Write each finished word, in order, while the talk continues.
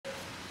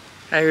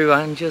Hi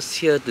everyone, just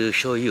here to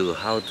show you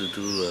how to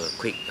do a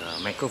quick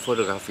macro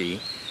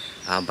photography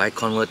by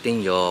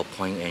converting your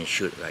point and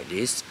shoot like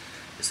this.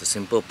 It's a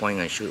simple point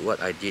and shoot.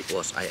 What I did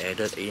was I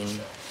added in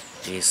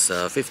this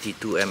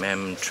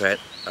 52mm thread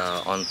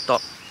on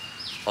top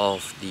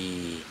of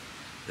the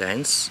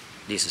lens.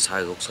 This is how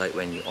it looks like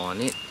when you on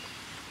it.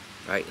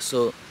 Right,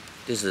 so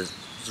this is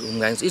zoom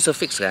lens. It's a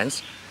fixed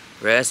lens,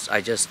 whereas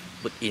I just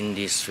put in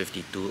this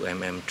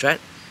 52mm thread.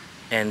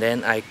 And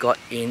then I got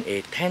in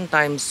a 10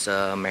 times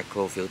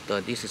macro filter.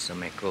 This is a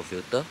macro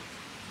filter.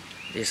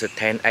 This is a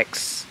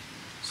 10x.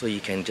 So you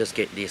can just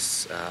get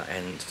this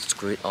and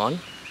screw it on.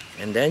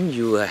 And then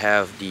you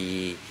have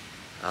the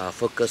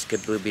focus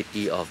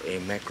capability of a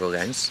macro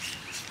lens,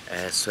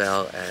 as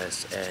well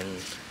as, and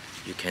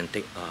you can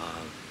take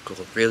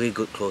really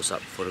good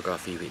close-up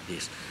photography with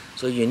this.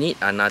 So you need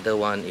another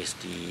one is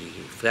the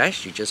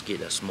flash. You just get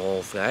a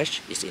small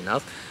flash, is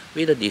enough,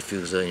 with a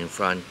diffuser in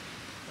front.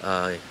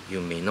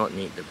 You may not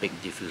need the big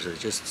diffuser,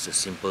 just a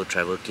simple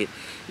travel kit.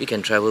 You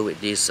can travel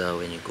with this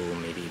when you go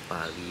maybe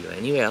Bali or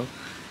anywhere else.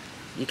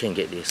 You can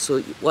get this.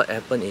 So what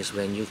happens is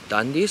when you've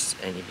done this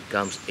and it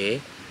becomes a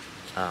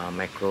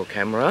macro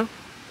camera,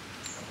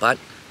 but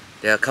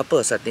there are a couple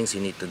of settings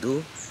you need to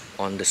do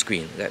on the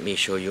screen. Let me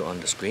show you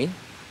on the screen.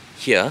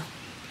 Here,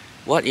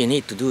 what you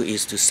need to do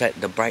is to set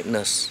the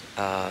brightness,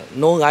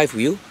 no live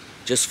view,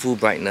 just full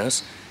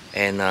brightness.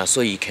 And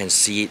so you can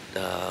see it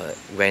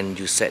when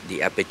you set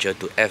the aperture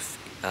to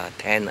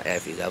f10 or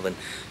f11.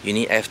 You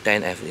need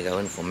f10,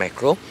 f11 for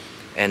macro.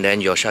 And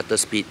then your shutter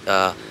speed,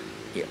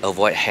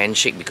 avoid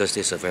handshake because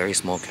this is a very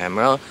small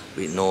camera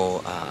with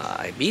no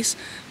eyepiece.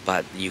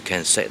 But you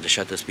can set the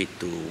shutter speed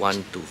to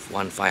 1 to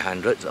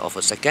 1/500 of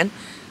a second.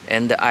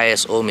 And the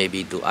ISO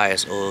maybe to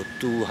ISO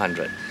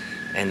 200.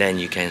 And then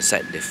you can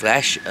set the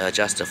flash,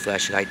 adjust the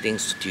flash lighting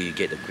till you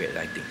get the great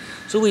lighting.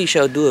 So we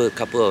shall do a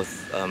couple of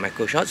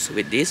macro shots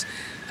with this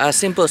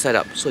simple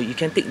setup. So you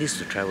can take this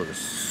to travel,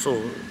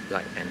 so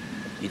light, and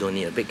you don't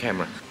need a big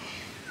camera.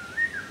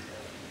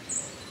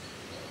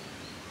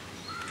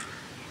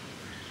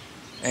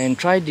 And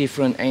try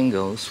different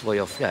angles for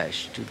your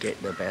flash to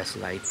get the best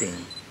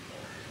lighting.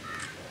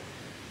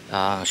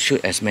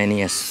 Shoot as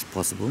many as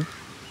possible.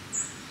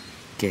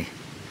 Okay,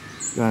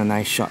 got a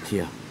nice shot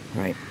here,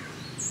 right?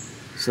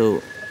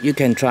 So you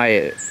can try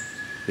it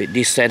with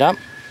this setup,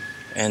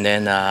 and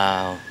then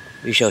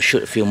we shall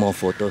shoot a few more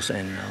photos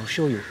and I'll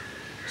show you.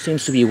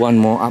 Seems to be one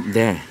more up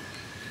there.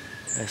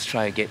 Let's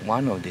try to get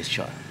one of this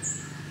shot.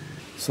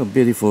 So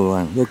beautiful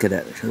one, look at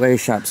that, very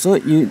sharp. So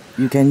you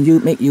can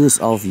make use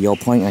of your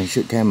point and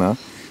shoot camera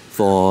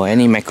for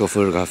any macro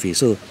photography.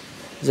 So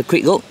it's a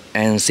quick look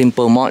and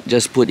simple mod.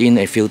 Just put in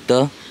a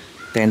filter,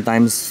 10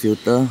 times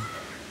filter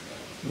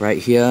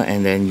right here,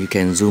 and then you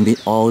can zoom it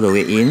all the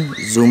way in,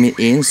 zoom it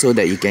in so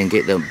that you can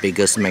get the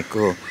biggest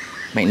macro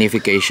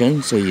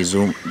magnification. So you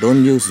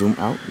don't use zoom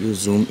out, you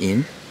zoom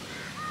in,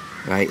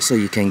 right? So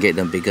you can get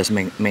the biggest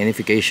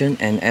magnification,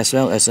 and as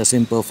well as a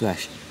simple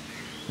flash.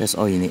 That's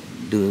all you need.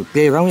 Do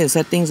play around with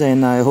the settings,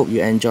 and I hope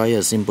you enjoy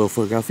a simple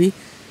photography.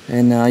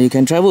 And you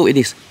can travel with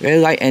this very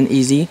light and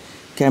easy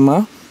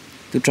camera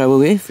to travel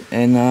with,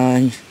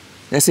 and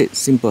that's it,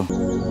 simple.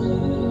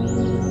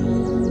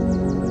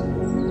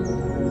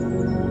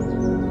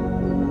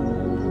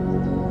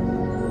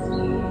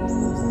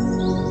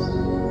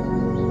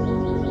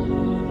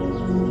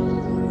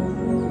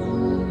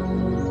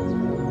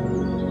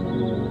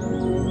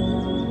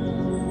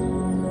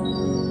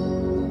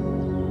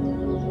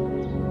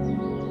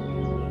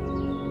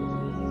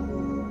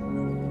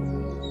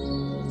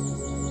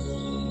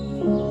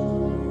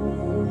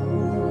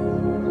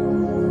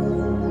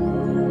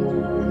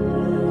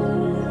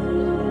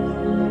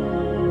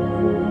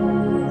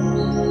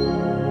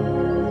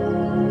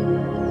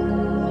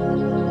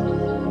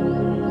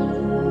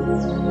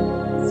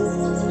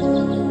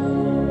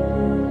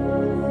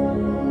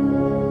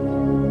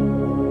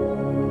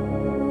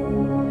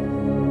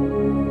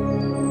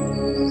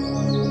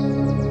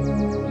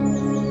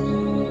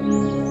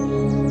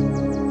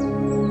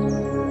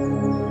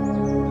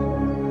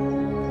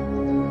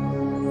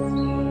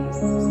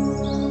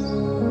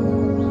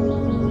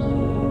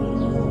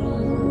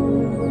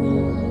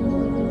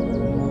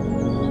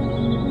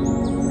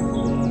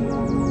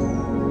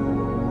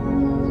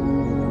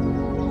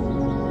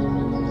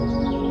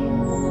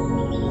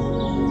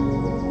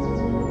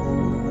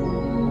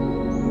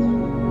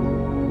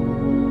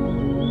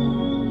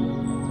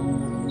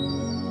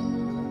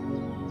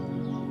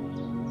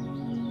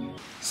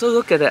 So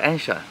look at the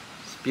end shot.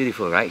 It's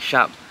beautiful, right?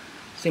 Sharp,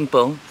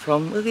 simple,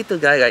 from a little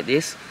guy like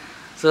this.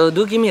 So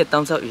do give me a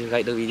thumbs up if you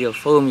like the video.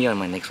 Follow me on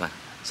my next one.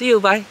 See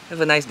you, bye.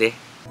 Have a nice day.